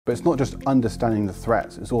But it's not just understanding the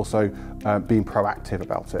threats, it's also being proactive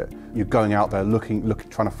about it. You're going out there looking,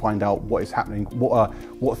 trying to find out what is happening,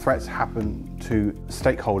 what threats happen to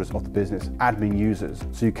stakeholders of the business, admin users,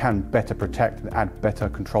 so you can better protect and add better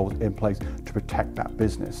controls in place to protect that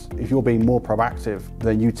business. If you're being more proactive,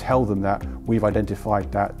 then you tell them that we've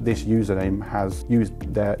identified that this username has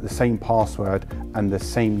used the same password and the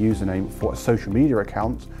same username for a social media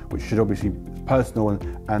account, which should obviously personal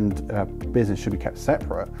and business should be kept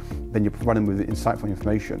separate. Then you're providing them with insightful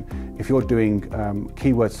information. If you're doing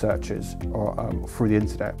keyword searches or through the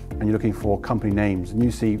internet and you're looking for company names and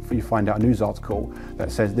you find out a news article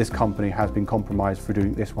that says this company has been compromised for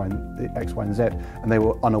doing this X, Y, and Z, and they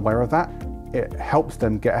were unaware of that, it helps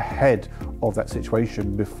them get ahead of that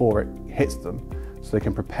situation before it hits them, so they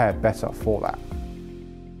can prepare better for that.